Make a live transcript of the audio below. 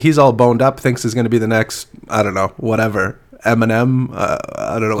He's all boned up, thinks he's going to be the next, I don't know, whatever, Eminem.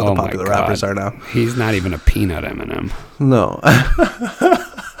 I don't know what the popular rappers are now. He's not even a peanut Eminem. No.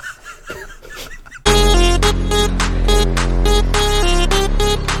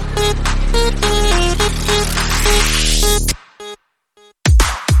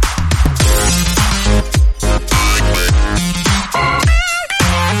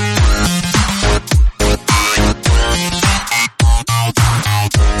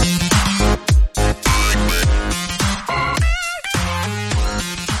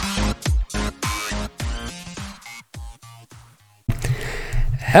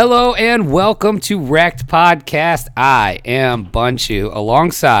 Hello and welcome to Wrecked Podcast. I am Bunchu,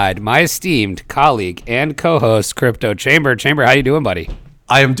 alongside my esteemed colleague and co-host Crypto Chamber. Chamber, how you doing, buddy?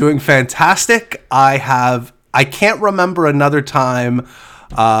 I am doing fantastic. I can't remember another time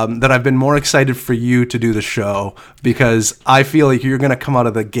that I've been more excited for you to do the show, because I feel like you're going to come out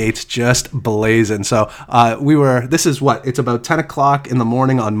of the gates just blazing. So this is what? It's about 10 o'clock in the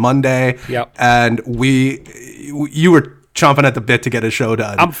morning on Monday. Yep. And you were chomping at the bit to get a show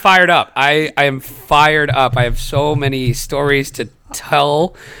done. I'm fired up. I am fired up. I have so many stories to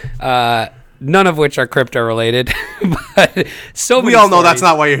tell, none of which are crypto related. But so many. We all know stories. that's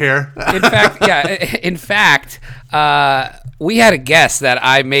not why you're here. In fact, we had a guest that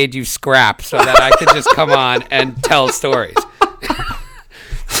I made you scrap so that I could just come on and tell stories.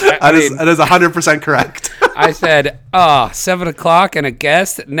 That is 100% correct. I said, 7 o'clock and a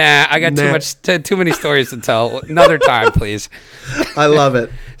guest? Nah, I got too many stories to tell. Another time, please. I love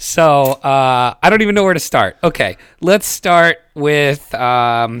it. So I don't even know where to start. Okay, let's start with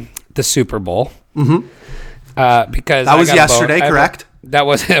the Super Bowl. Mm-hmm. Because that was yesterday, correct? That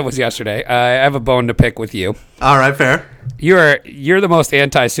was yesterday. I have a bone to pick with you. All right, fair. You're the most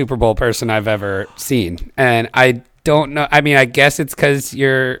anti-Super Bowl person I've ever seen, and I don't know. I mean, I guess it's because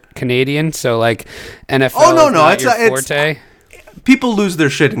you're Canadian, so like NFL. Oh no, it's your forte. People lose their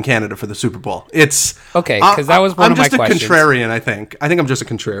shit in Canada for the Super Bowl. It's okay, because that was one of my questions. I'm just a contrarian. I think I'm just a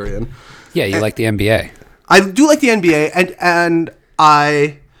contrarian. Yeah, you like the NBA. I do like the NBA, and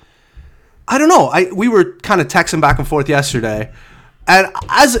I don't know. We were kind of texting back and forth yesterday, and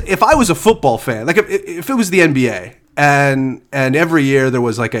if I was a football fan, like if it was the NBA. And every year there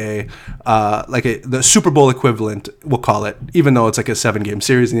was the Super Bowl equivalent, we'll call it, even though it's like a 7-game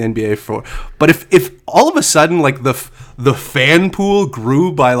series in the NBA but if all of a sudden like the fan pool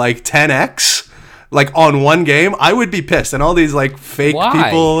grew by like 10x like on one game, I would be pissed. And all these like fake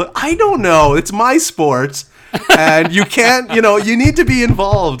people, I don't know, it's my sport. And you can't, you need to be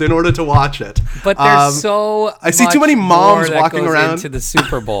involved in order to watch it. But there's I see too many moms walking around into the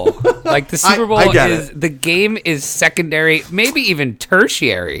Super Bowl. Like the Super Bowl the game is secondary, maybe even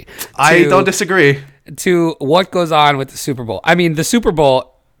tertiary. I don't disagree. To what goes on with the Super Bowl. I mean, the Super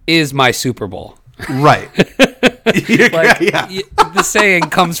Bowl is my Super Bowl. Right. The saying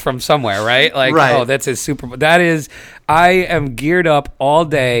comes from somewhere, right? Like, right. Oh, that's his Super Bowl. That is, I am geared up all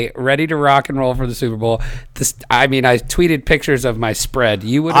day, ready to rock and roll for the Super Bowl. I tweeted pictures of my spread.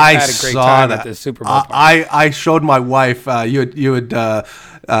 You would have had a great time at the Super Bowl party. I showed my wife. You had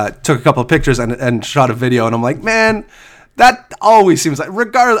took a couple of pictures and shot a video, and I'm like, man, that always seems like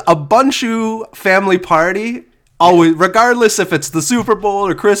a Bunchu family party. Always, regardless if it's the Super Bowl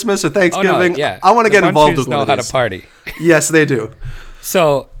or Christmas or Thanksgiving, I want to get involved with know how to party. Yes, they do.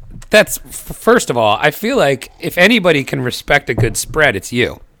 So that's first of all, I feel like if anybody can respect a good spread, it's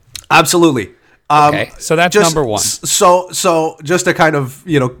you. Absolutely. Okay, so that's number one. So just to kind of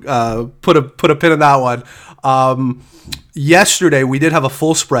put a pin in that one. Yesterday we did have a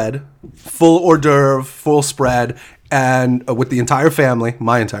full spread, full hors d'oeuvre, full spread. And with the entire family,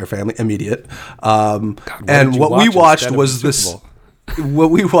 my entire family, immediate. And what we watched was the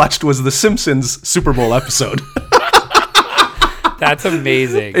Simpsons Super Bowl episode. That's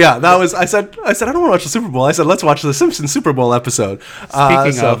amazing. Yeah, that was. I said I don't want to watch the Super Bowl. I said let's watch the Simpsons Super Bowl episode.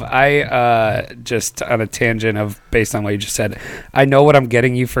 Speaking of, I just on a tangent of based on what you just said, I know what I'm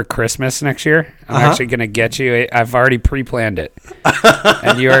getting you for Christmas next year. I'm actually going to get you. I've already pre-planned it,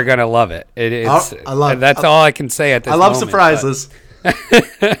 and you are going to love it. I love. That's all I can say at this moment. I love surprises.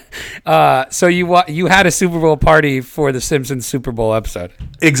 So you had a Super Bowl party for the Simpsons Super Bowl episode.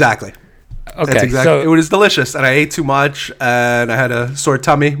 Exactly. Okay, that's exactly. So it was delicious, and I ate too much, and I had a sore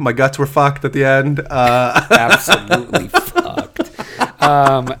tummy. My guts were fucked at the end. Absolutely fucked.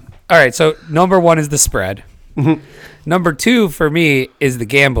 All right, so number one is the spread. Mm-hmm. Number 2 for me is the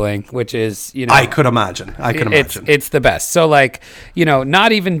gambling, which is, I could imagine. It's the best. So, like,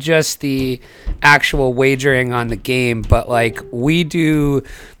 not even just the actual wagering on the game, but like we do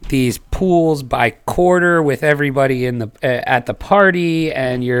these pools by quarter with everybody at the party,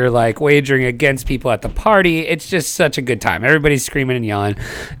 and you're like wagering against people at the party. It's just such a good time. Everybody's screaming and yelling,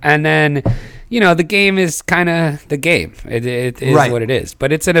 and then the game is kind of the game. It is right. what it is,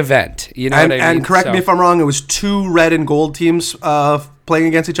 but it's an event. You know what I mean? And correct me if I'm wrong. It was 2 red and gold teams playing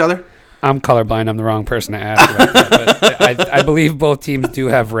against each other. I'm colorblind. I'm the wrong person to ask about that. But I believe both teams do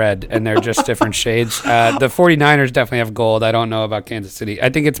have red, and they're just different shades. The 49ers definitely have gold. I don't know about Kansas City.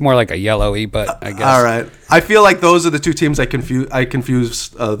 I think it's more like a yellowy, but I guess. All right. I feel like those are the 2 teams I confuse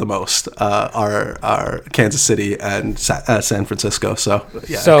the most are Kansas City and San Francisco. So,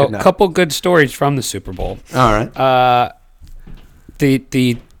 yeah. So, a couple good stories from the Super Bowl. All right.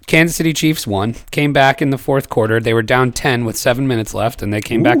 The Kansas City Chiefs won, came back in the fourth quarter. They were down 10 with 7 minutes left, and they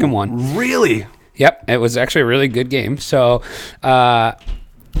came back and won. Really? Yep. It was actually a really good game. So, that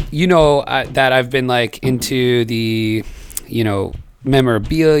I've been like into the,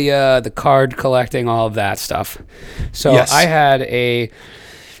 memorabilia, the card collecting, all of that stuff. So yes. I had a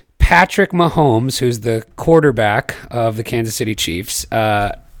Patrick Mahomes, who's the quarterback of the Kansas City Chiefs,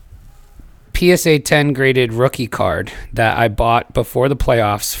 PSA 10 graded rookie card that I bought before the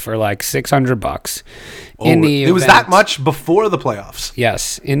playoffs for like $600. It was that much before the playoffs?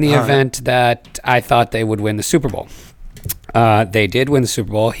 Yes, in the event that I thought they would win the Super Bowl. They did win the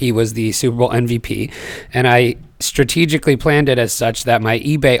Super Bowl. He was the Super Bowl MVP, and I strategically planned it as such that my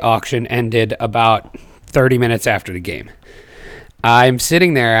eBay auction ended about 30 minutes after the game. I'm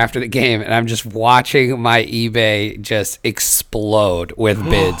sitting there after the game, and I'm just watching my eBay just explode with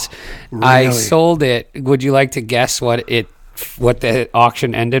bids. Really? I sold it. Would you like to guess what the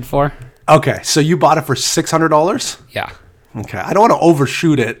auction ended for? Okay, so you bought it for $600? Yeah. Okay, I don't want to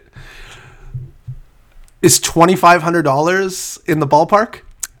overshoot it. Is $2,500 in the ballpark?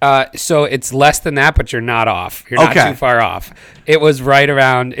 So it's less than that, but you're not off. You're not too far off. It was right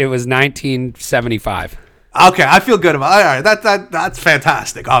around. It was $1,975. Okay, I feel good about it. All right, that's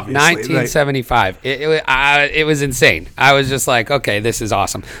fantastic, obviously. $1,975. It was insane. I was just like, okay, this is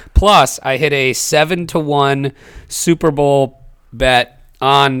awesome. Plus, I hit a 7-1 Super Bowl bet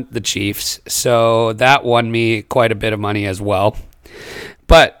on the Chiefs, so that won me quite a bit of money as well.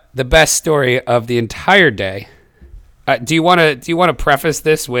 But the best story of the entire day. Do you want to preface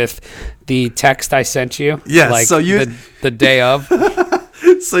this with the text I sent you? Yes. Like so the day of.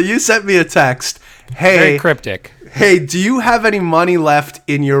 So you sent me a text. Hey, very cryptic. Hey, do you have any money left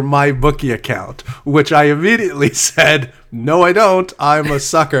in your MyBookie account? Which I immediately said, no, I don't. I'm a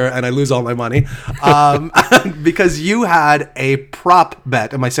sucker and I lose all my money. Because you had a prop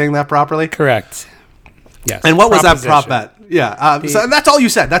bet. Am I saying that properly? Correct. Yes. And what was that prop bet? Yeah. So that's all you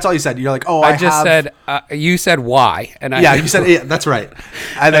said. You're like, oh, I just said, you said why. And you said, yeah, that's right.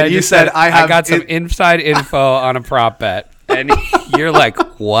 And then you said, I got some inside info on a prop bet. And you're like,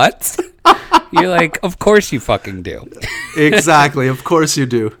 what? You're like, of course you fucking do. Exactly. Of course you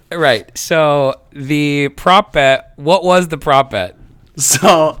do. Right. So the prop bet, what was the prop bet?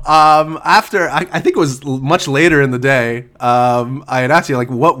 So after, I think it was much later in the day, I had asked you, like,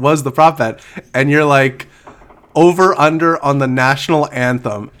 what was the prop bet? And you're like, over under on the national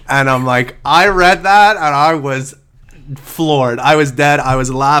anthem. And I'm like, I read that and I was floored. I was dead. I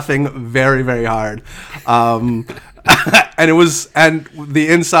was laughing very, very hard. And the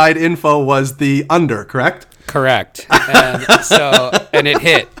inside info was the under, correct? Correct. And it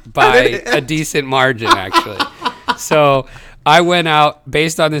hit by a decent margin, actually. So I went out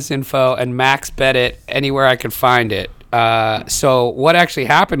based on this info and max bet it anywhere I could find it. So what actually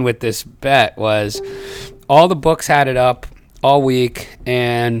happened with this bet was all the books had it up all week,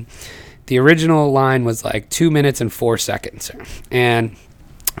 and the original line was like 2 minutes and 4 seconds. And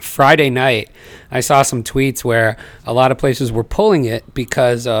Friday night, I saw some tweets where a lot of places were pulling it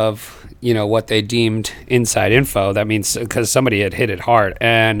because of, what they deemed inside info. That means because somebody had hit it hard.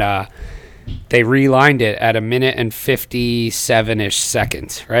 And they relined it at 1 minute and 57-ish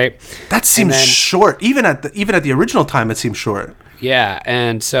seconds, right? That seems short. Even at the original time, it seemed short. Yeah,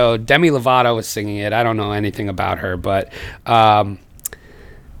 and so Demi Lovato was singing it. I don't know anything about her, but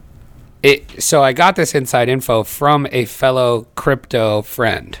so I got this inside info from a fellow crypto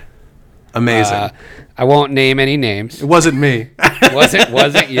friend. Amazing. I won't name any names. It wasn't me.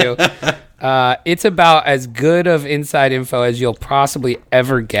 wasn't you. It's about as good of inside info as you'll possibly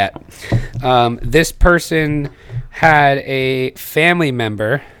ever get. This person had a family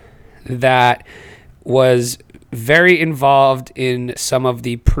member that was very involved in some of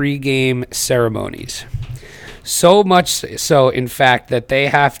the pregame ceremonies. So much so, in fact, that they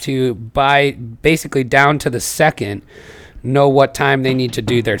have to, by basically down to the second, know what time they need to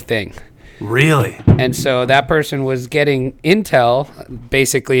do their thing. Really? And so that person was getting intel,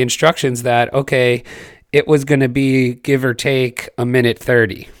 basically instructions that, okay, it was going to be give or take a minute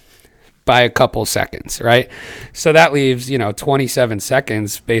 30 by a couple seconds, right? So that leaves, 27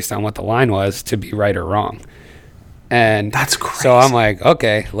 seconds based on what the line was to be right or wrong. And that's crazy. So I'm like,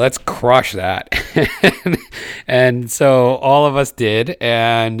 okay, let's crush that. And so all of us did,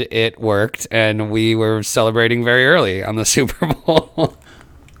 and it worked, and we were celebrating very early on the Super Bowl.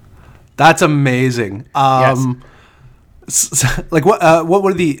 That's amazing. Yes. Like what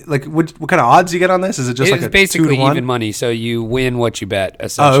were the what kind of odds you get on this? Is it just like a basically 2-1? even money, so you win what you bet,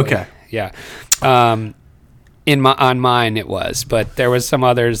 essentially. Oh, okay. Yeah. On mine it was, but there was some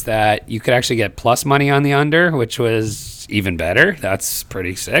others that you could actually get plus money on the under, which was even better. That's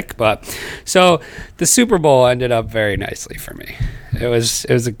pretty sick. But so the Super Bowl ended up very nicely for me. It was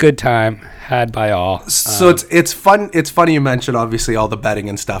a good time had by all. So it's fun. It's funny you mentioned obviously all the betting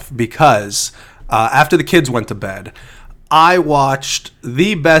and stuff because after the kids went to bed, I watched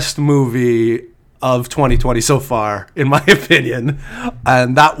the best movie of 2020 so far, in my opinion,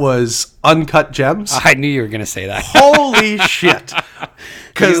 and that was Uncut Gems. I knew you were going to say that. Holy shit.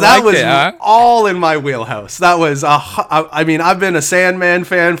 Because that was all in my wheelhouse. That was, I mean, I've been a Sandman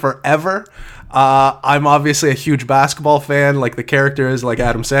fan forever. I'm obviously a huge basketball fan, like the characters, like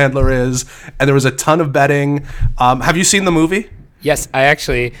Adam Sandler is, and there was a ton of betting. Have you seen the movie? Yes, I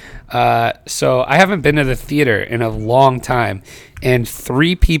actually, so I haven't been to the theater in a long time, and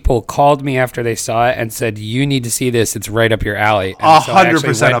 3 people called me after they saw it and said, you need to see this, it's right up your alley. And so I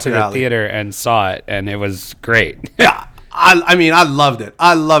actually 100% went up to your the alley. theater and saw it, and it was great. Yeah. I mean, I loved it.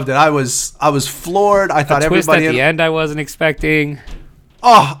 I was floored. I thought The twist everybody at the end I wasn't expecting.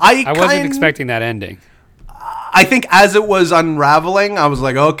 I wasn't expecting that ending. I think as it was unraveling, I was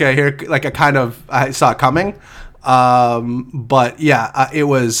like, okay, here, like I saw it coming. But yeah, it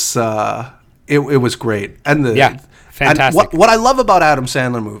was great. And fantastic. And what I love about Adam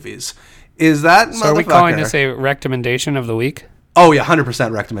Sandler movies is that So are we calling this a recommendation of the week? Oh yeah,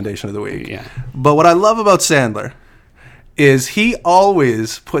 100% recommendation of the week. Yeah. But what I love about Sandler is he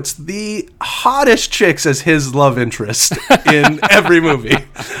always puts the hottest chicks as his love interest in every movie.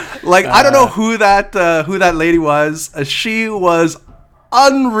 Like I don't know who that lady was. She was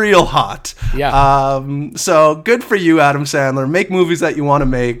unreal hot. Yeah. So good for you, Adam Sandler. Make movies that you want to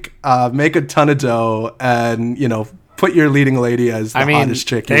make. Make a ton of dough, and put your leading lady as the hottest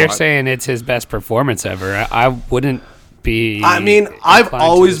chick. They're saying it's his best performance ever. I wouldn't be. I mean, I've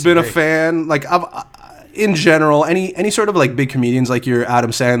always been a disagree. fan. Like in general, any sort of like big comedians like your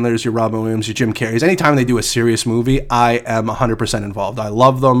Adam Sandlers, your Robin Williams, your Jim Carreys, anytime they do a serious movie, I am 100% involved. I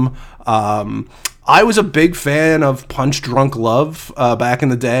love them. I was a big fan of Punch Drunk Love back in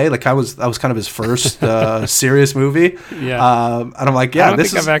the day. Like that was kind of his first serious movie. Yeah. And I'm like, yeah, I don't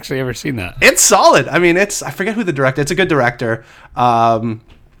think I've actually ever seen that. it's solid. I mean, I forget who the director. It's a good director. But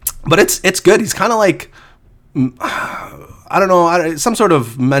it's good. He's kind of like, I don't know, some sort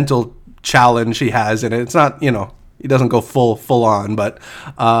of mental challenge he has in it. It's not, he doesn't go full on, but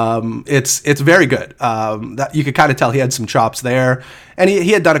it's very good. That you could kind of tell he had some chops there, and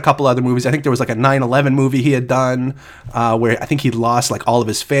he had done a couple other movies. I think there was like a 9/11 movie he had done where I think he'd lost like all of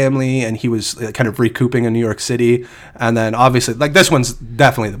his family, and he was kind of recouping in New York City. And then obviously, like this one's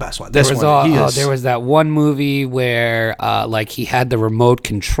definitely the best one. There was that one movie where like he had the remote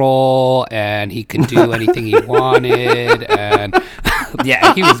control and he could do anything he wanted, and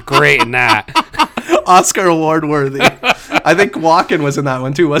yeah, he was great in that. Oscar award worthy. I think Walken was in that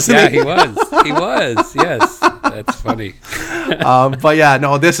one too, wasn't he? Yeah, he was. Yes, that's funny. But yeah,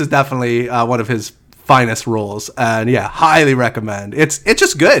 no, this is definitely one of his finest roles, and yeah, highly recommend. It's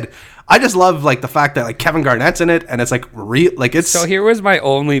just good. I just love like the fact that like Kevin Garnett's in it, and it's like real. Like it's. So here was my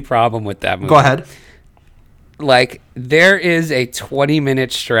only problem with that movie. Go ahead. Like there is a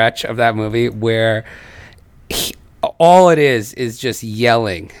 20-minute stretch of that movie where all it is just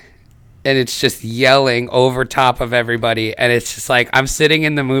yelling. And it's just yelling over top of everybody. And it's just like, I'm sitting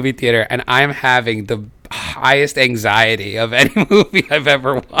in the movie theater and I'm having the highest anxiety of any movie I've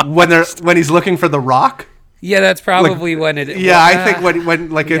ever watched. When he's looking for the rock? Yeah, that's probably when it... Yeah, I think when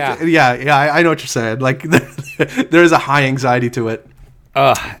like... Yeah. I know what you're saying. Like, there is a high anxiety to it.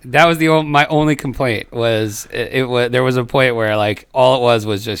 That was my only complaint was there was a point where like all it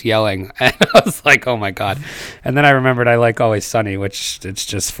was just yelling, and I was like, oh my god. And then I remembered I like Always Sunny, which it's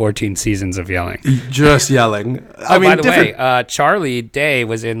just 14 seasons of yelling, just yelling. I mean, by the way, Charlie Day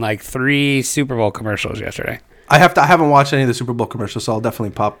was in like 3 Super Bowl commercials yesterday. I haven't watched any of the Super Bowl commercials, so I'll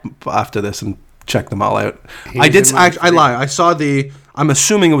definitely pop after this and check them all out. He's I did. in my I lie. I saw the. I'm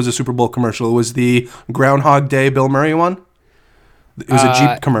assuming it was a Super Bowl commercial. It was the Groundhog Day Bill Murray one. It was a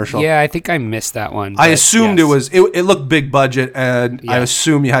Jeep commercial. Yeah, I think I missed that one. I but assumed yes. it looked big budget, and I Yeah.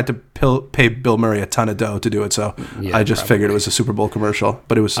 assume you had to pay Bill Murray a ton of dough to do it. So Yeah, I just figured it was a Super Bowl commercial,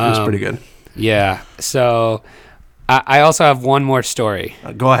 but it was pretty good. Yeah. So I also have one more story.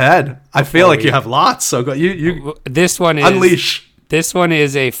 Go ahead. I feel like we- you have lots. So go, you This one is unleash. This one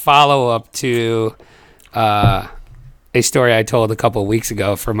is a follow up to a story I told a couple of weeks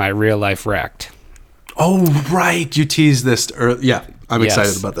ago for my real life wrecked. Oh right, you teased this. Yeah, I'm Yes.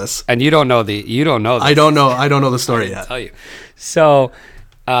 excited about this. And you don't know this. I don't know. I don't know the story yet. Tell you. So,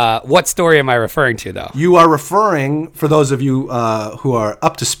 what story am I referring to, though? You are referring, for those of you who are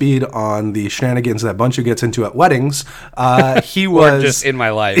up to speed on the shenanigans that Bunchu gets into at weddings, he Or was just in my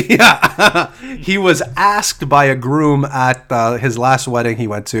life. yeah, he was asked by a groom at his last wedding he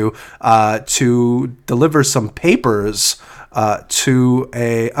went to deliver some papers to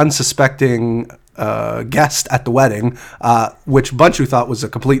a unsuspecting guest at the wedding, which Bunchu thought was a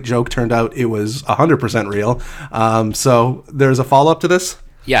complete joke. Turned out it was 100% real. So there's a follow up to this.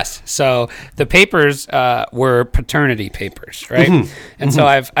 Yes. So the papers were paternity papers, right? Mm-hmm. And so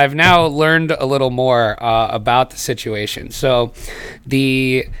I've now learned a little more about the situation. So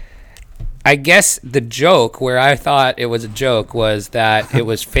I guess the joke, where I thought it was a joke, was that it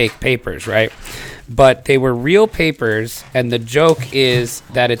was fake papers, right? But they were real papers, and the joke is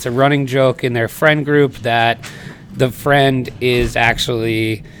that it's a running joke in their friend group that the friend is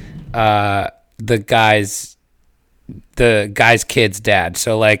actually the guy's kid's dad.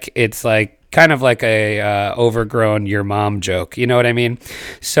 So like it's like kind of like a overgrown your mom joke. You know what I mean?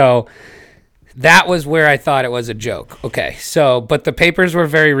 So that was where I thought it was a joke. Okay. So, but the papers were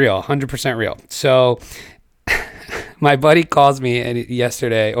very real, 100% real. So my buddy calls me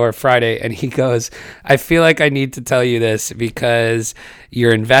yesterday or Friday, and he goes, I feel like I need to tell you this because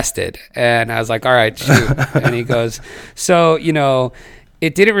you're invested. And I was like, all right, shoot. And he goes, so,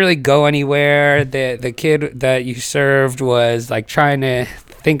 it didn't really go anywhere. The kid that you served was like trying to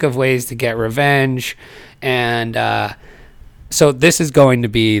think of ways to get revenge. And so this is going to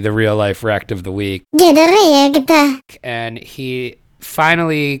be the real life wrecked of the week. Get rigged. And he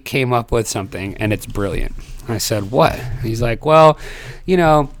finally came up with something, and it's brilliant. I said, what? He's like, well,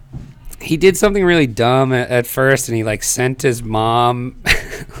 he did something really dumb at first, and he like sent his mom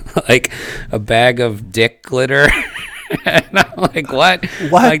like a bag of dick glitter. And I'm like, what?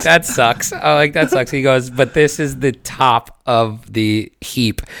 What? Like, that sucks. I'm like, that sucks. He goes, but this is the top of the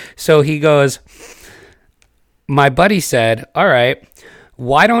heap. So he goes, my buddy said, all right,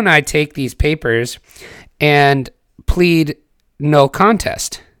 why don't I take these papers and plead no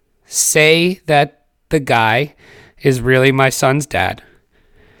contest? Say that the guy is really my son's dad,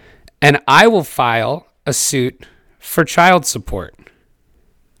 and I will file a suit for child support.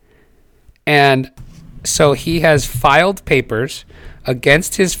 And so he has filed papers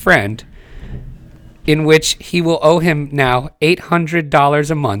against his friend in which he will owe him now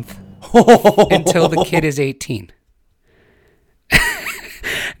 $800 a month until the kid is 18.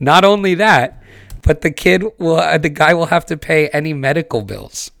 Not only that, but the guy will have to pay any medical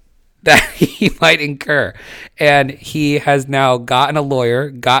bills that he might incur. And he has now gotten a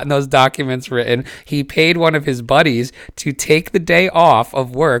lawyer, gotten those documents written. He paid one of his buddies to take the day off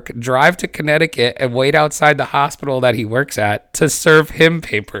of work, drive to Connecticut, and wait outside the hospital that he works at to serve him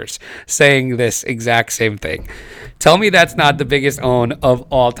papers saying this exact same thing. Tell me that's not the biggest own of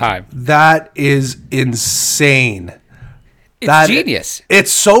all time. That is insane. It's genius.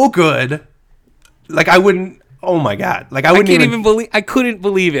 It's so good. Like I wouldn't. Oh my god! Like I wouldn't I couldn't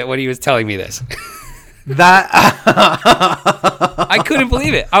believe it when he was telling me this. that. I couldn't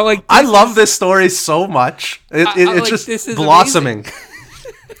believe it. I'm like, I love this story so much. It's like, just this is blossoming.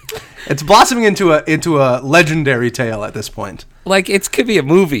 It's blossoming into a legendary tale at this point. like it could be a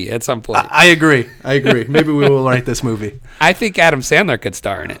movie at some point. I agree. Maybe we will write this movie. I think Adam Sandler could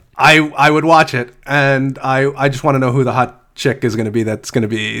star in it. I would watch it, and I just want to know who the hot chick is going to be. That's going to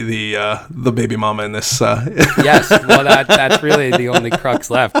be the baby mama in this. Yes, well that's really the only crux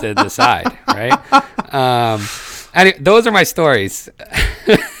left to decide, right? Those are my stories.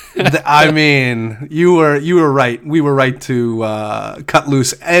 I mean, you were right. We were right to cut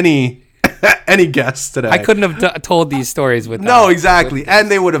loose any guest today. I couldn't have told these stories with No, exactly,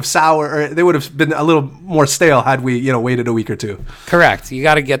 and they would have they would have been a little more stale had we waited a week or two. Correct. You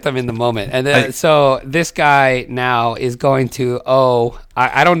got to get them in the moment. And so this guy now is going to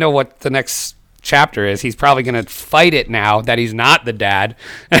I don't know what the next chapter is. He's probably going to fight it now that he's not the dad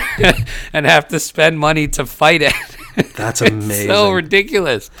and have to spend money to fight it. That's amazing. So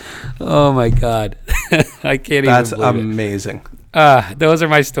ridiculous. Oh my God. I can't That's even believe amazing. those are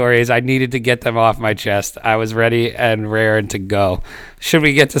my stories. I needed to get them off my chest. I was ready and raring to go. Should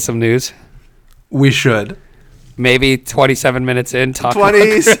we get to some news? We should. Maybe 27 minutes in, talk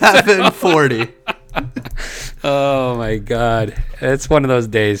 27:40. Oh my God. It's one of those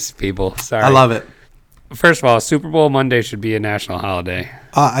days, people. Sorry. I love it. First of all, Super Bowl Monday should be a national holiday.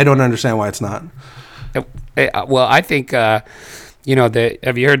 I don't understand why it's not. Well, I think, have you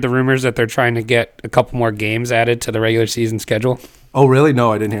heard the rumors that they're trying to get a couple more games added to the regular season schedule? Oh, really?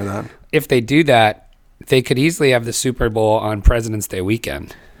 No, I didn't hear that. If they do that, they could easily have the Super Bowl on President's Day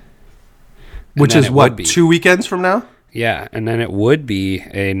weekend. Which is what, 2 weekends from now? Yeah, and then it would be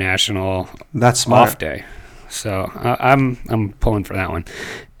a national That's smart. off day. So I'm pulling for that one.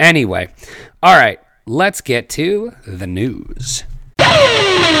 Anyway, all right, let's get to the news.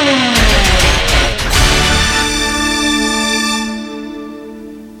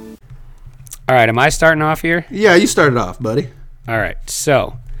 All right, am I starting off here? Yeah, you started off, buddy. All right,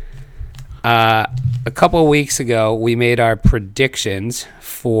 so a couple of weeks ago, we made our predictions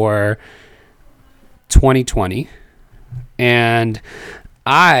for 2020, and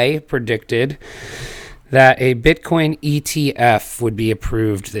I predicted that a Bitcoin ETF would be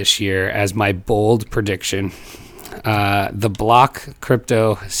approved this year as my bold prediction. The Block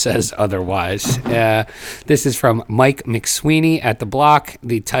Crypto says otherwise. This is from Mike McSweeney at The Block.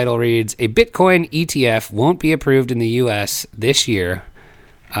 The title reads, "A Bitcoin ETF won't be approved in the U.S. this year.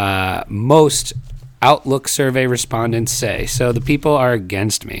 Most Outlook survey respondents say." So the people are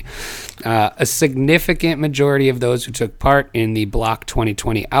against me. A significant majority of those who took part in the Block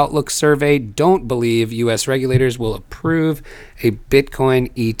 2020 Outlook survey don't believe U.S. regulators will approve a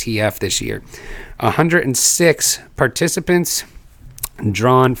Bitcoin ETF this year. 106 participants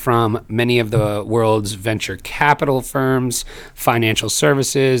drawn from many of the world's venture capital firms, financial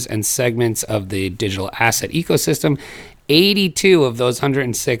services, and segments of the digital asset ecosystem. 82 of those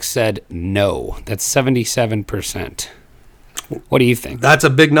 106 said no. That's 77%. What do you think? That's a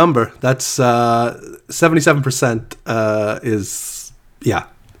big number. That's 77% is, yeah,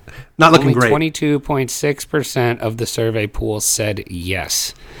 not looking great. 22.6% of the survey pool said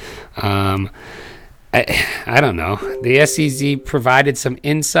yes. I don't know. The SEC provided some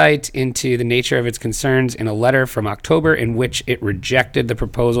insight into the nature of its concerns in a letter from October in which it rejected the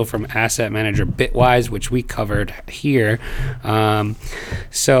proposal from asset manager Bitwise, which we covered here.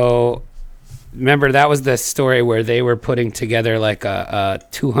 So remember, that was the story where they were putting together like a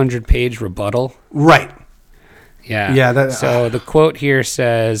 200-page rebuttal. Right. Yeah. Yeah. So the quote here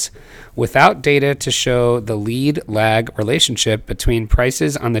says, "Without data to show the lead-lag relationship between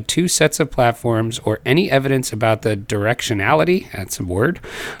prices on the two sets of platforms or any evidence about the directionality," that's a word,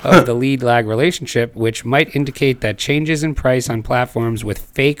 "of the lead-lag relationship, which might indicate that changes in price on platforms with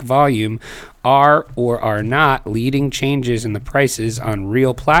fake volume are or are not leading changes in the prices on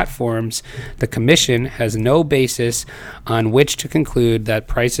real platforms, the Commission has no basis on which to conclude that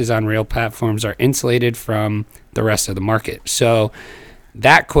prices on real platforms are insulated from the rest of the market." So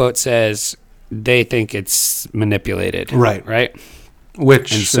that quote says they think it's manipulated. Right. Right?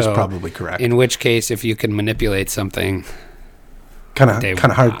 Which is probably correct. In which case, if you can manipulate something, Kind of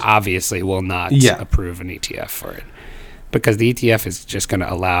hard. Obviously will not approve an ETF for it. Because the ETF is just going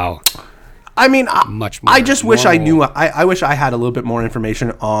to allow... I mean, much more I just wish I knew. I wish I had a little bit more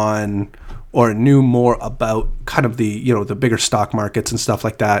information on, or knew more about kind of the the bigger stock markets and stuff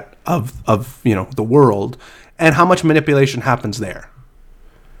like that of the world, and how much manipulation happens there.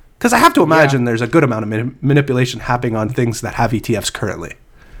 Because I have to imagine there's a good amount of manipulation happening on things that have ETFs currently.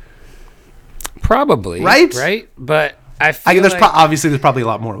 Probably. Right. But I feel obviously there's probably a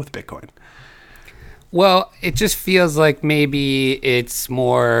lot more with Bitcoin. Well, it just feels like maybe it's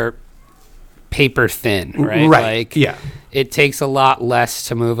more paper thin, right? Right. Like, it takes a lot less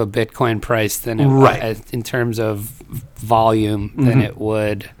to move a Bitcoin price than in terms of volume than it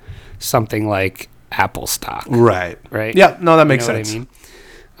would something like Apple stock. Right. Right. Yeah. No, that makes sense. What I mean?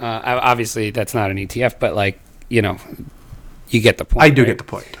 Obviously, that's not an ETF, but you get the point. I do get the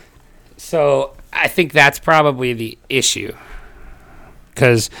point. So I think that's probably the issue,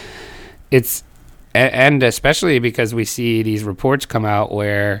 because and especially because we see these reports come out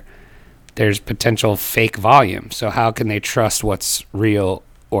where there's potential fake volume. So how can they trust what's real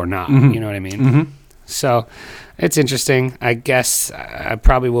or not? You know what I mean? Mm-hmm. So it's interesting. I guess I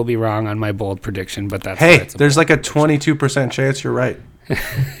probably will be wrong on my bold prediction, but that's there's like a 22% chance you're right.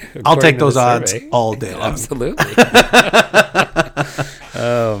 I'll take those odds all day long. Absolutely.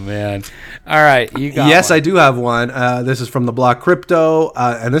 Oh, man. All right. right, you got Yes, one. I do have one. This is from the blog Crypto,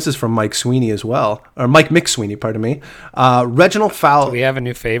 and this is from Mike Sweeney as well, or Mike McSweeney, pardon me. Reginald Fowler. Do we have a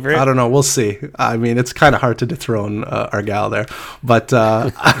new favorite? I don't know. We'll see. I mean, it's kind of hard to dethrone our gal there, but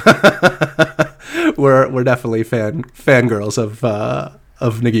we're definitely fangirls of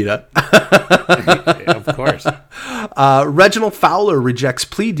Nagita. Of course. Reginald Fowler rejects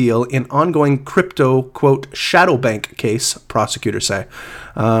plea deal in ongoing crypto, quote, shadow bank case, prosecutors say.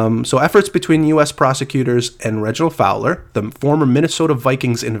 So efforts between U.S. prosecutors and Reginald Fowler, the former Minnesota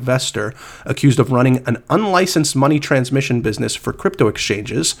Vikings investor accused of running an unlicensed money transmission business for crypto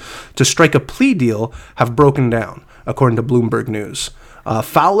exchanges, to strike a plea deal have broken down, according to Bloomberg News.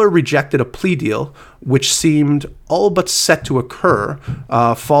 Fowler rejected a plea deal, which seemed all but set to occur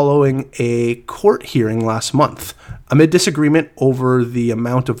following a court hearing last month, amid disagreement over the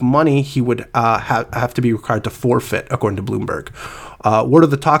amount of money he would have to be required to forfeit, according to Bloomberg. Word of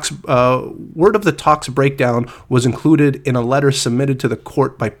the talks breakdown was included in a letter submitted to the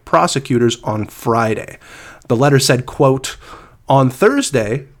court by prosecutors on Friday. The letter said, quote, "On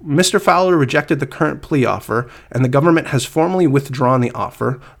Thursday, Mr. Fowler rejected the current plea offer, and the government has formally withdrawn the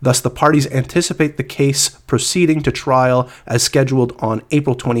offer. Thus, the parties anticipate the case proceeding to trial as scheduled on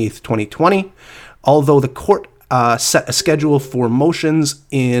April 28th, 2020. Although the court set a schedule for motions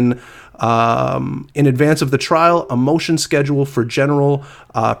in advance of the trial, a motion schedule for general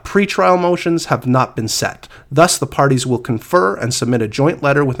pretrial motions have not been set. Thus, the parties will confer and submit a joint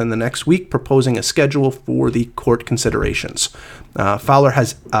letter within the next week proposing a schedule for the court considerations." Fowler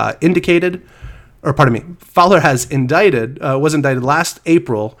has was indicted last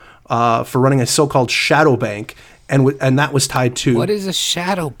April for running a so-called shadow bank, and that was tied to... What is a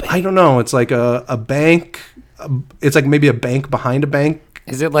shadow bank? I don't know. It's like a bank. It's like maybe a bank behind a bank.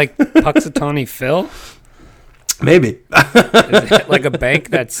 Is it like Puxatawny Phil? Maybe. Is it like a bank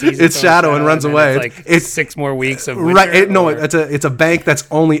that sees its shadow and runs away? It's like 6 more weeks of winter, right. It's a bank that's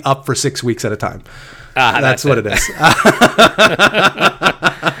only up for 6 weeks at a time. That's what it is.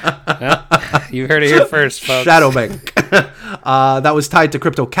 You heard it here first, folks. Shadow bank. That was tied to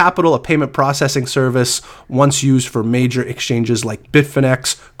Crypto Capital, a payment processing service once used for major exchanges like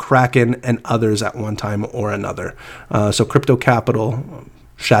Bitfinex, Kraken, and others at one time or another. So Crypto Capital,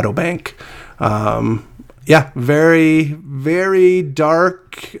 shadow bank. Very, very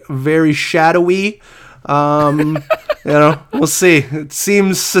dark, very shadowy. We'll see. It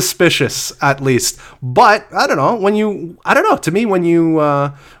seems suspicious, at least. But I don't know. To me, when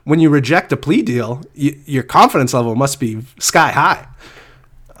you reject a plea deal, your confidence level must be sky high.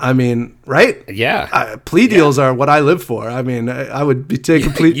 I mean, right? Yeah. Plea deals are what I live for. I mean, I would be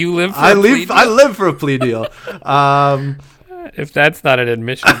taking plea. You live for a plea deal? I live for a plea deal. If that's not an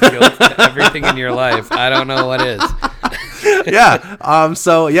admission to everything in your life, I don't know what is. Yeah.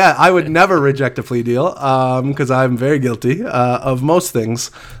 I would never reject a plea deal because I'm very guilty of most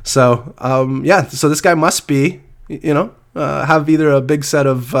things. So, So this guy must be, have either a big set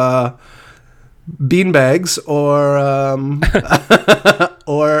of beanbags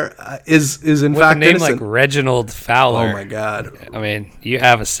or is in With fact a name innocent. like Reginald Fowler. Oh my God! I mean, you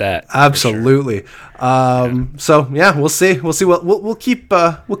have a set. Absolutely. We'll see. We'll keep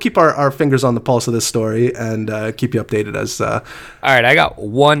our fingers on the pulse of this story and keep you updated as. All right, I got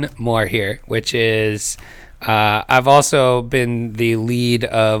one more here, which is I've also been the lead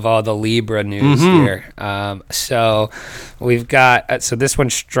of all the Libra news here. So we've got so this one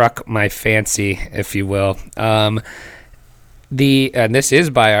struck my fancy, if you will. And this is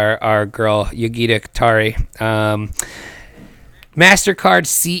by our girl Yogita Katari. MasterCard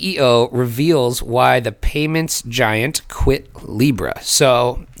CEO reveals why the payments giant quit Libra.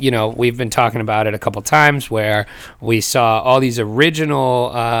 So, we've been talking about it a couple times where we saw all these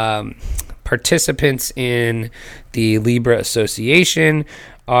original participants in the Libra Association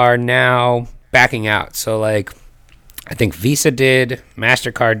are now backing out. So, I think Visa did,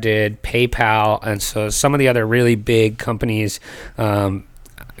 MasterCard did, PayPal, and so some of the other really big companies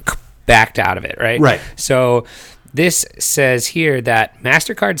backed out of it, right? Right. So this says here that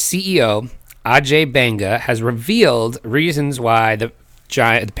MasterCard CEO Ajay Banga has revealed reasons why the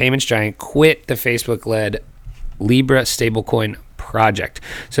payments giant quit the Facebook-led Libra stablecoin project.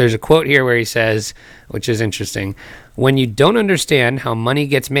 So there's a quote here where he says, which is interesting, "When you don't understand how money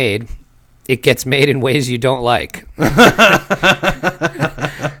gets made, it gets made in ways you don't like."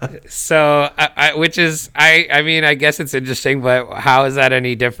 So, I guess it's interesting, but how is that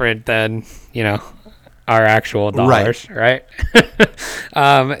any different than, our actual dollars, right?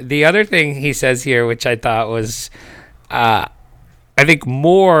 The other thing he says here, which I thought was, I think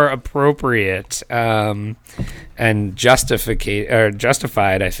more appropriate and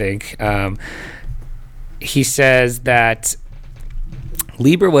justified, I think. He says that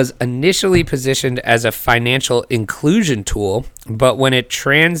Libra was initially positioned as a financial inclusion tool, but when it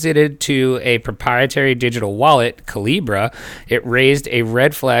transited to a proprietary digital wallet, Calibra, it raised a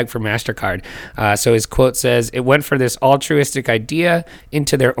red flag for MasterCard. So his quote says, "It went for this altruistic idea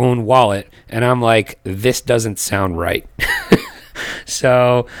into their own wallet." And I'm like, this doesn't sound right.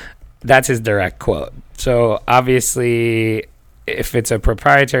 So that's his direct quote. So obviously, if it's a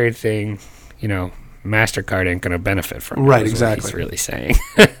proprietary thing, MasterCard ain't going to benefit from it. Right, exactly. What he's really saying.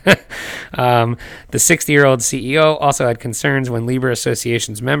 The 60-year-old CEO also had concerns when Libra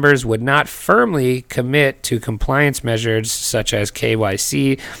Association's members would not firmly commit to compliance measures such as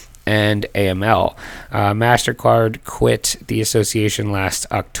KYC and AML. MasterCard quit the association last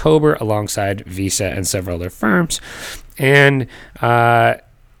October alongside Visa and several other firms. And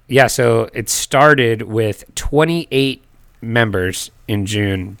so it started with 28 members in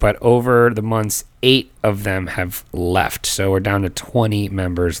June, but over the months, 8 of them have left. So we're down to 20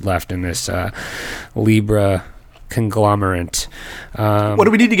 members left in this Libra conglomerate. What do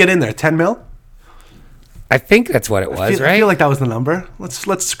we need to get in there? 10 mil? I think that's what it was, right? I feel like that was the number.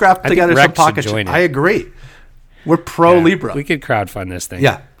 Let's scrap together some pocket. I agree. We're pro Libra. We could crowdfund this thing.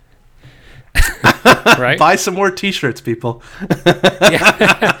 Yeah. Right? Buy some more T-shirts, people.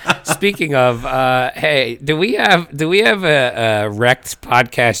 Yeah. Speaking of, hey, do we have a Wrecked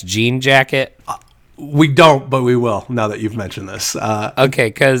podcast jean jacket? We don't, but we will now that you've mentioned this. Okay,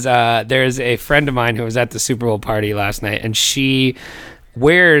 because there's a friend of mine who was at the Super Bowl party last night, and she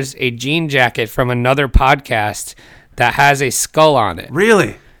wears a jean jacket from another podcast that has a skull on it.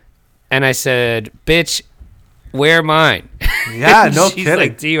 Really? And I said, bitch, wear mine. Yeah, no She's kidding.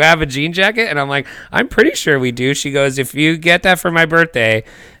 like, do you have a jean jacket? And I'm like, I'm pretty sure we do. She goes, if you get that for my birthday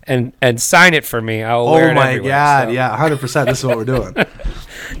and sign it for me, I'll wear it everywhere. Oh my God, so. yeah, 100%. This is what we're doing.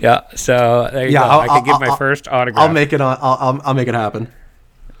 Yeah, so there you go. I could give my first autograph. I'll make it on. I'll make it happen.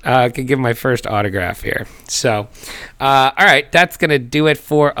 I could give my first autograph here. So, all right, that's going to do it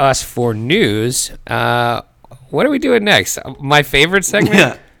for us for news. What are we doing next? My favorite segment?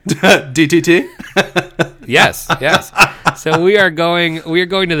 Yeah. DTT? Yes. So we are going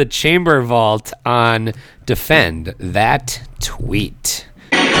to the Chamber Vault on Defend That Tweet.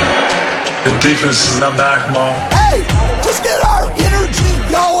 The defense is not back, Mom. Hey, let's get our energy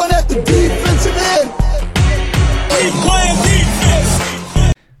going at the defensive end. We playing defense.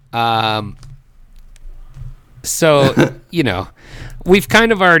 So, we've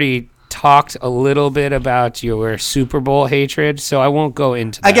kind of already talked a little bit about your Super Bowl hatred, so I won't go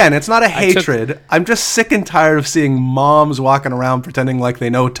into that. Again, it's not a hatred. I'm just sick and tired of seeing moms walking around pretending like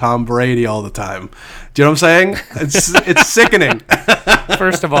they know Tom Brady all the time. Do you know what I'm saying? It's sickening.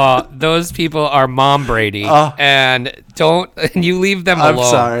 First of all, those people are Mom Brady, and you leave them alone. I'm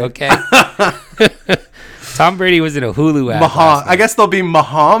sorry. Okay? Tom Brady was in a Hulu ad. I guess they'll be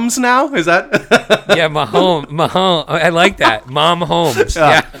Mahomes now? Is that? Yeah, Mahomes. I like that. Mom Holmes.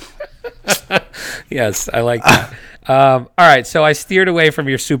 Yeah. Yes, I like that. All right, so I steered away from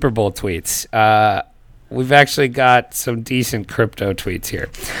your Super Bowl tweets. We've actually got some decent crypto tweets here.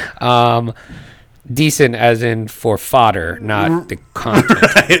 Decent as in for fodder, not the content.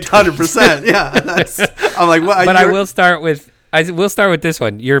 100%. Yeah. I'm like, what? But I will start with this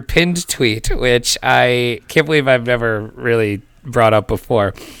one. Your pinned tweet, which I can't believe I've never really brought up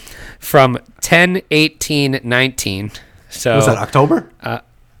before, from 10/18/19. So was that October?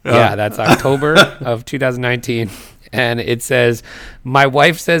 Yeah, that's October of 2019. And it says, my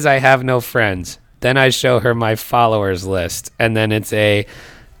wife says I have no friends. Then I show her my followers list. And then it's a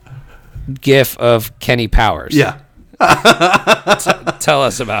GIF of Kenny Powers. Yeah. Tell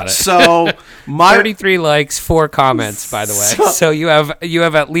us about it. So 33 likes, 4 comments, by the way. So you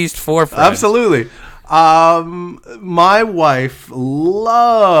have at least 4 friends. Absolutely. My wife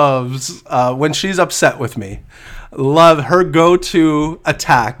loves when she's upset with me. Her go-to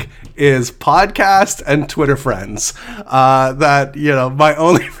attack is podcast and Twitter friends. My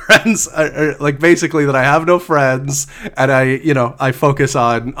only friends are like basically that I have no friends, and I focus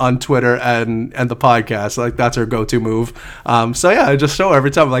on Twitter and the podcast. Like that's her go-to move. I just show her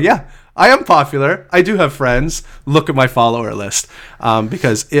every time. I'm like, yeah, I am popular. I do have friends. Look at my follower list,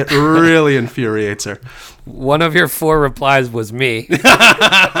 because it really infuriates her. One of your 4 replies was me.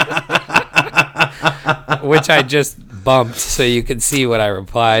 Which I just bumped so you could see what I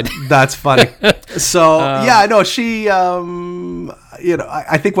replied. That's funny. So she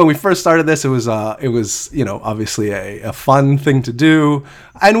I think when we first started this, it was obviously a fun thing to do,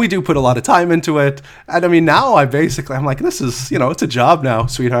 and we do put a lot of time into it. And I mean, now I'm like, this is, it's a job now,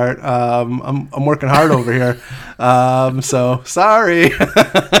 sweetheart. I'm working hard over here. So sorry.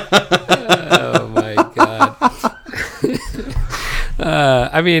 Oh my God.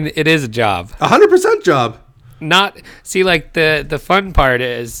 I mean, it is a job. 100% job. Like the fun part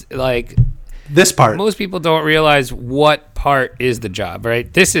is like this part. Most people don't realize what part is the job,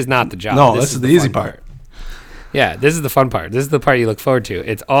 right? This is not the job. No, this is the easy part. Yeah, this is the fun part. This is the part you look forward to.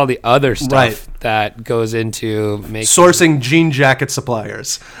 It's all the other stuff that goes into sourcing jean jacket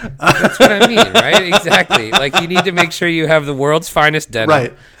suppliers. That's what I mean, right? Exactly. Like you need to make sure you have the world's finest denim.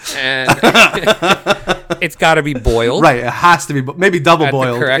 Right. And it's got to be boiled. Right. It has to be maybe double at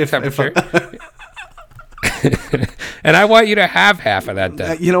boiled. The correct temperature. And I want you to have half of that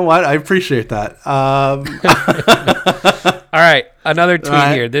denim. You know what? I appreciate that. All right. Another tweet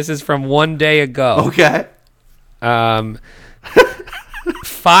here. This is from one day ago. Okay. 5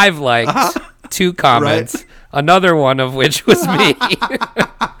 likes, 2 comments, another one of which was me.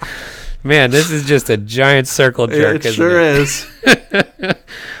 Man, this is just a giant circle jerk. It sure is.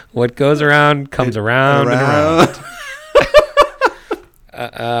 What goes around comes around and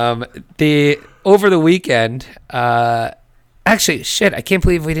around. Over the weekend, actually, shit, I can't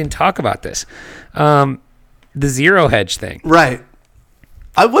believe we didn't talk about this. The zero hedge thing. Right.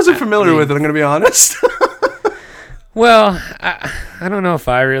 I wasn't familiar with it, I'm going to be honest. Well, I don't know if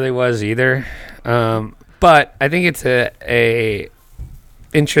I really was either, but I think it's a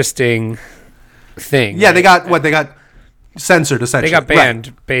interesting thing. Yeah, right? They got censored essentially. They got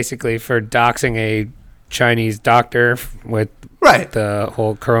banned basically for doxing a Chinese doctor with the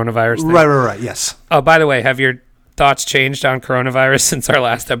whole coronavirus thing. Right. Yes. Oh, by the way, have your thoughts changed on coronavirus since our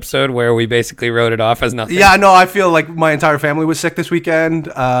last episode where we basically wrote it off as nothing? Yeah, no, I feel like my entire family was sick this weekend,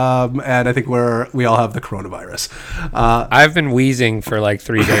 and I think we all have the coronavirus. I've been wheezing for like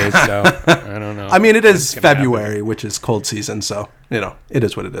 3 days, so I don't know. I mean, it is February, which is cold season, so it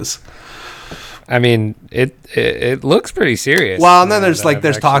is what it is. I mean, it looks pretty serious. Well, and then there's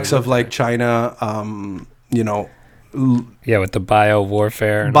talks of like China, yeah, with the bio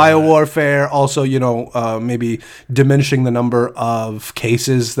warfare. Also, maybe diminishing the number of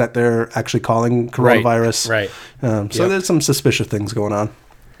cases that they're actually calling coronavirus. Right. So there's some suspicious things going on.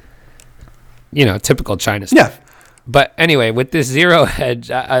 Typical China stuff. Yeah. But anyway, with this zero hedge,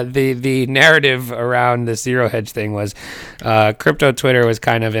 the narrative around the zero hedge thing was crypto Twitter was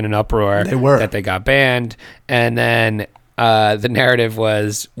kind of in an uproar. They were. That they got banned. And then the narrative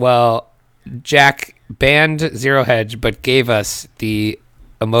was, well, Jack banned zero hedge but gave us the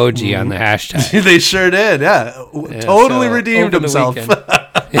emoji on the hashtag. They sure did. Yeah, totally redeemed himself.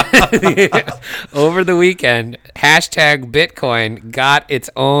 Over the weekend, hashtag Bitcoin got its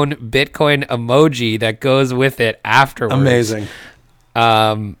own Bitcoin emoji that goes with it afterwards. Amazing.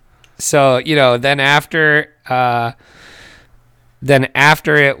 So then after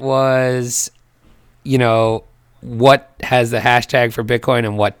it was what has the hashtag for Bitcoin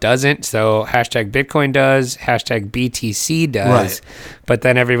and what doesn't. So hashtag Bitcoin does, hashtag BTC does. Right. But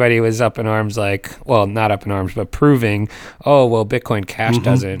then everybody was up in arms not up in arms, but proving, Bitcoin Cash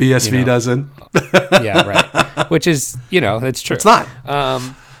doesn't. BSV doesn't. Yeah, right. Which is, it's true. It's not.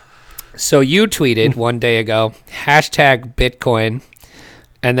 So you tweeted one day ago, hashtag Bitcoin.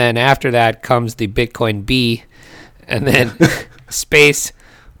 And then after that comes the Bitcoin B. And then space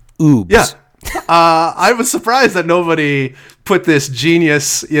oobs. Yeah. I was surprised that nobody put this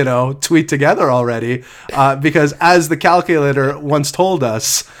genius, tweet together already, because as the calculator once told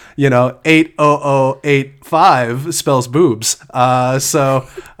us, 80085 spells boobs. And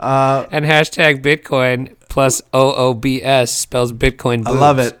hashtag Bitcoin plus OOBS spells Bitcoin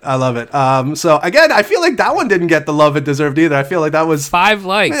boobs. I love it. So again, I feel like that one didn't get the love it deserved either. I feel like that was 5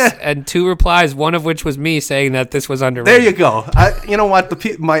 likes and 2 replies, one of which was me saying that this was underrated. There you go. You know what?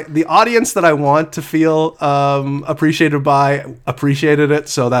 The audience that I want to feel appreciated by appreciated it.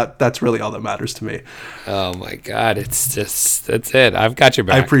 So that's really all that matters to me. Oh my God. That's it. I've got your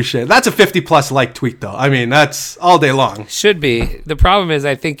back. I appreciate it. That's a 50+ like tweet though. I mean, that's all day long. Should be. The problem is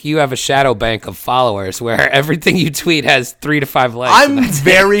I think you have a shadow bank of followers where everything you tweet has 3 to 5 likes. I'm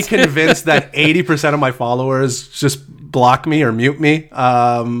very convinced that 80% of my followers just block me or mute me,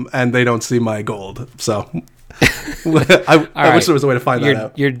 and they don't see my gold. So I wish there was a way to find that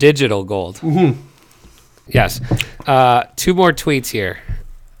out. Your digital gold. Mm-hmm. Yes. 2 more tweets here.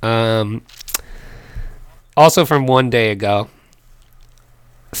 Also from one day ago.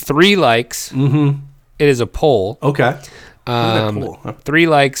 3 likes. Mm-hmm. It is a poll. Okay. Cool. 3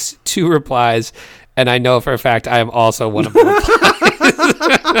 likes, 2 replies, and I know for a fact I am also one of the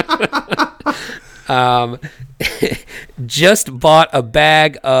replies. Just bought a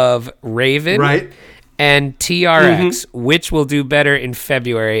bag of Raven Right. and TRX, which will do better in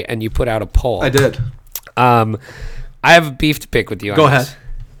February, and you put out a poll. I did. I have a beef to pick with you on Go this. ahead.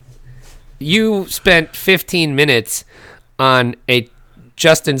 You spent 15 minutes on a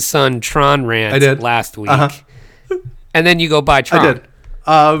Justin Sun Tron rant I did. last week, Uh-huh. and then you go buy Tron. I did.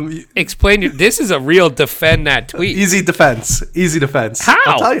 Explain this is a real defend that tweet. Easy defense. Easy defense. How?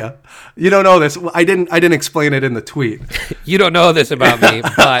 I'll tell you. You don't know this. I didn't explain it in the tweet. You don't know this about me,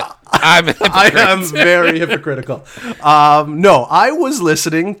 but I'm a I hypocrite. am very hypocritical. No, I was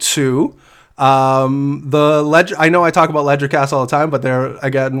listening to the Ledger. I know I talk about LedgerCast all the time, but they're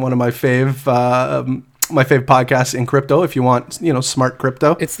again one of my fave podcasts in crypto. If you want, smart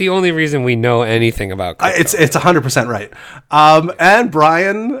crypto. It's the only reason we know anything about crypto. It's 100% right. And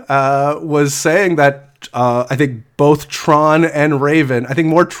Brian was saying that I think both Tron and Raven, I think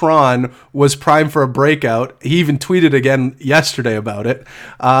more Tron was primed for a breakout. He even tweeted again yesterday about it.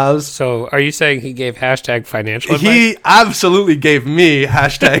 So are you saying he gave hashtag financial advice? He absolutely gave me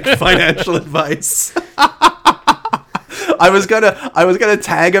hashtag financial advice. I was gonna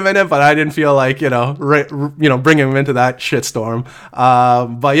tag him in it, but I didn't feel like bring him into that shitstorm.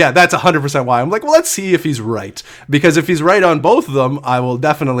 But yeah, that's 100% why I'm like, well, let's see if he's right, because if he's right on both of them, I will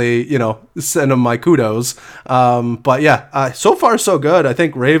definitely send him my kudos. But yeah, so far so good. I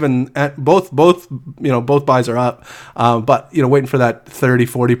think Raven both buys are up, but waiting for that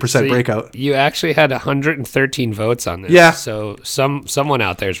 30-40% breakout. You actually had 113 votes on this. Yeah. So someone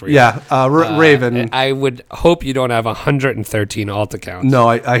out there's real. Yeah, Raven. I would hope you don't have 113 alt accounts. No,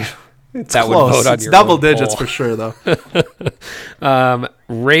 it's That would close. vote on It's your double own digits poll. for sure, though.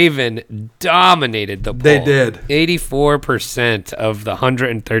 Raven dominated the poll. They did. 84% of the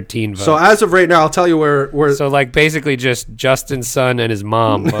 113 votes. So as of right now, I'll tell you where. So like basically just Justin's son and his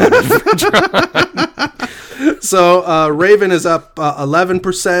mom voted for Tron. So Raven is up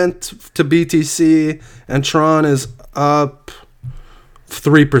 11% to BTC, and Tron is up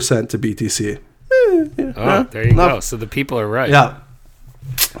 3% to BTC. Oh, there you go. So the people are right. Yeah.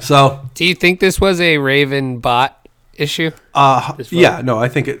 So Do you think this was a Raven bot issue? yeah, no, I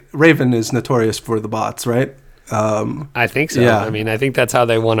think Raven is notorious for the bots, right? I think so. Yeah. I mean, I think that's how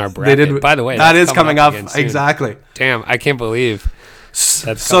they won our They bracket. did. By the way, that that's is coming up again soon. exactly. Damn, I can't believe.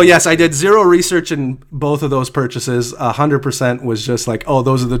 That's So yes, I did zero research in both of those purchases. 100% was just like, oh,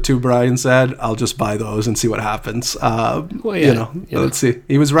 those are the two Brian said. I'll just buy those and see what happens. Let's see.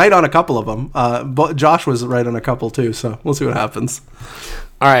 He was right on a couple of them. But Josh was right on a couple too. So we'll see what happens.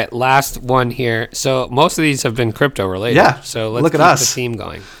 All right, last one here. So most of these have been crypto related. Yeah, So let's look at keep us. the theme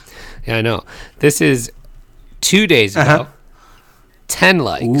going. Yeah, I know. This is 2 days ago. Uh-huh. 10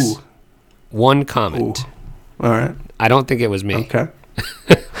 likes. Ooh. 1 comment. All right. I don't think it was me. Okay.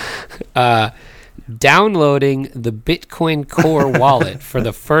 Downloading the Bitcoin Core wallet for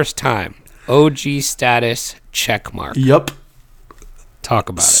the first time. OG status check mark. Yep. Talk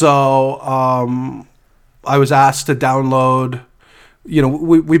about it. So I was asked to download.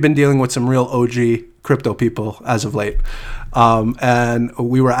 We've been dealing with some real OG crypto people as of late. And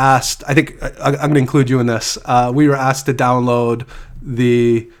we were asked, I think I'm going to include you in this. We were asked to download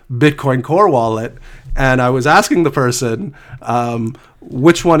the Bitcoin Core wallet. And I was asking the person,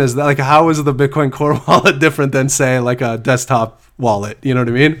 which one is that? Like, how is the Bitcoin Core wallet different than, say, like a desktop wallet? You know what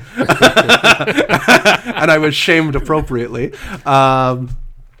I mean? And I was shamed appropriately. So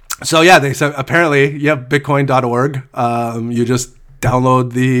yeah, they said apparently you have bitcoin.org. You just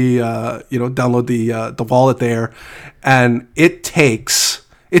download the wallet there, and it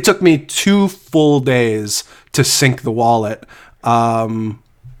took me 2 full days to sync the wallet.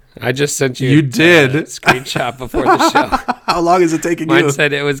 I just sent you You did. a screenshot before the show. How long is it taking Mine you?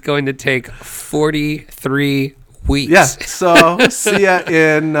 said it was going to take 43 weeks. Yeah, so see ya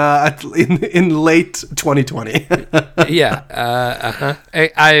in late 2020. Yeah.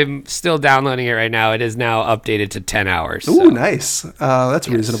 I'm still downloading it right now. It is now updated to 10 hours. so- Ooh, nice. That's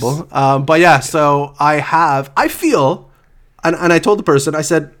reasonable. But yeah, so I feel, and I told the person, I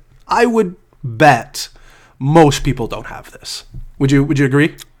said, I would bet most people don't have this. Would you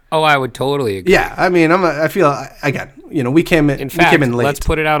agree? Oh, I would totally agree. Yeah, I mean, I feel again, we came in. In fact, we came in late. let's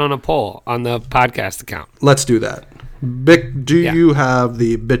put it out on a poll on the podcast account. Let's do that. Do you have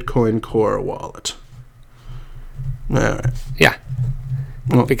the Bitcoin Core wallet? All right. Yeah.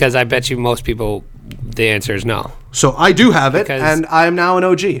 Well- Because I bet you most people, the answer is no. So I do have it, Because- and I am now an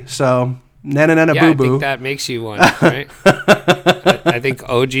OG. So nana Yeah, boo I boo. think that makes you one, right? I think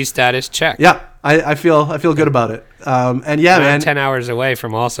OG status check. Yeah, I feel good about it. And yeah, I'm man, 10 hours away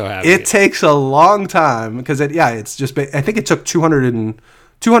from also having it takes a long time because it's just, I think it took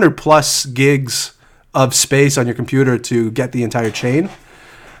 200 plus gigs of space on your computer to get the entire chain.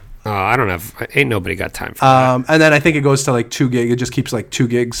 Oh, I don't have, ain't nobody got time for that. And then I think it goes to like 2 gig. It just keeps like 2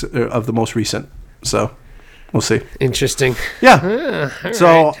 gigs of the most recent. So we'll see. Interesting. Yeah.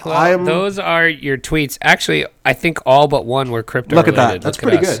 So well, those are your tweets. Actually, I think all but one were crypto Look at related. that. That's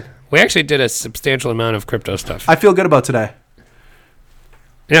pretty good. We actually did a substantial amount of crypto stuff. I feel good about today.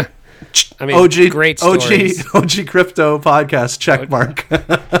 Yeah. I mean, great stories. OG crypto podcast check mark.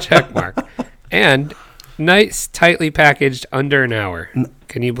 Check mark. And nice, tightly packaged under an hour.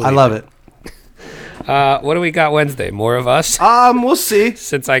 Can you believe it? I love it. What do we got Wednesday? More of us? We'll see.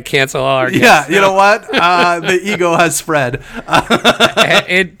 Since I cancel all our guests. Yeah, you know what? The ego has spread.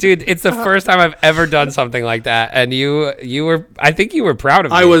 Dude, it's the first time I've ever done something like that, and you were. I think you were proud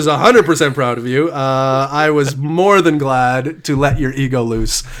of me. I was 100% proud of you. I was more than glad to let your ego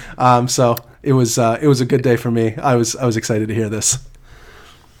loose. So it was a good day for me. I was excited to hear this.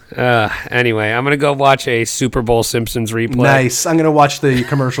 Anyway, I'm gonna go watch a Super Bowl Simpsons replay. Nice. I'm gonna watch the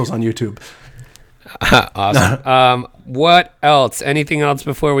commercials on YouTube. Awesome. What else? Anything else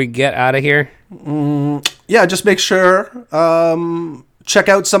before we get out of here? Yeah, just make sure check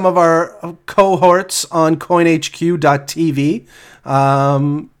out some of our cohorts on coinhq.tv.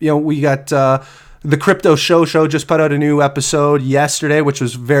 We got the Crypto Show just put out a new episode yesterday, which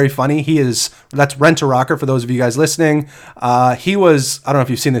was very funny. That's Rent a Rocker for those of you guys listening. He was, I don't know if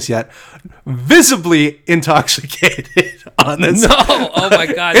you've seen this yet, visibly intoxicated on this. No, oh my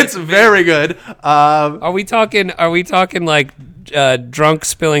God. It's very good. Are we talking like drunk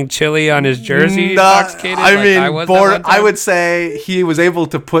spilling chili on his jersey? Intoxicated? I would say he was able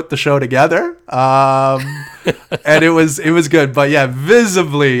to put the show together. And it was good, but yeah,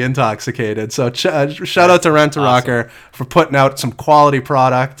 visibly intoxicated. So shout out to Rent a Rocker for putting out some quality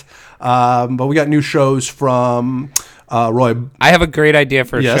product. But we got new shows from Roy. I have a great idea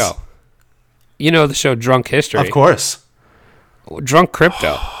for a show. You know the show Drunk History, of course. Drunk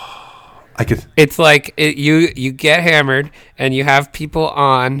Crypto. It's like you get hammered and you have people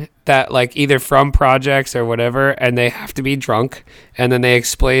on that, like, either from projects or whatever, and they have to be drunk, and then they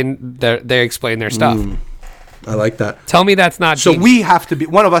explain their stuff. I like that. Tell me that's not so genius.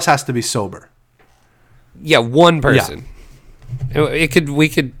 One of us has to be sober. Yeah, one person. Yeah. We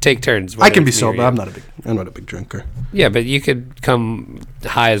could take turns. I can be sober. I'm not a big drinker. Yeah, but you could come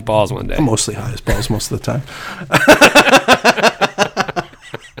high as balls one day. I'm mostly high as balls most of the time.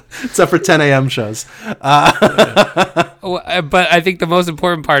 Except for 10 a.m. shows. But I think the most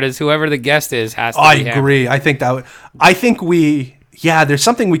important part is whoever the guest is has to be hammered. Agree. There's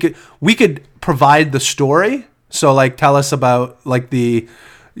something we could provide the story. So, like, tell us about, like, the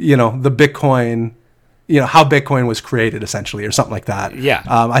Bitcoin, how Bitcoin was created, essentially, or something like that. Yeah.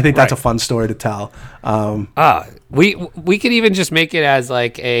 I think that's a fun story to tell. We could even just make it as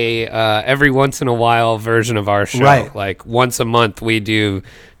like a every once in a while version of our show. Right. Like once a month we do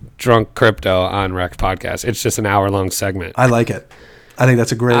Drunk Crypto on Wrecked Podcast. It's just an hour-long segment. I like it. I think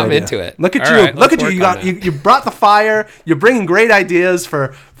that's a great idea. I'm into it. Look at you. Right, look at you. You brought the fire. You're bringing great ideas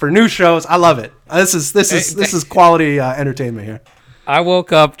for new shows. I love it. This is quality entertainment here. I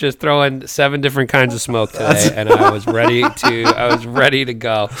woke up just throwing 7 different kinds of smoke today, and I was ready to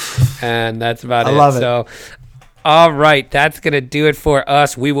go. And that's about it. I love it. So, all right, that's going to do it for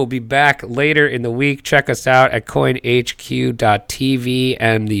us. We will be back later in the week. Check us out at coinhq.tv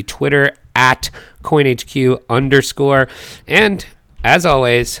and the Twitter at coinhq_. And as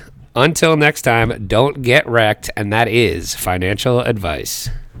always, until next time, don't get wrecked, and that is financial advice.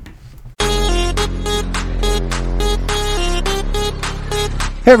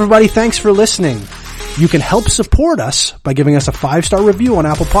 Hey everybody, thanks for listening. You can help support us by giving us a 5-star review on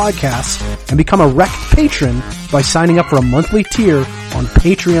Apple Podcasts and become a Wrecked patron by signing up for a monthly tier on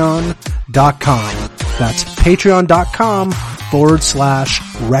patreon.com. That's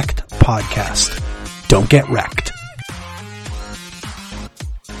patreon.com/Wrecked podcast. Don't get wrecked.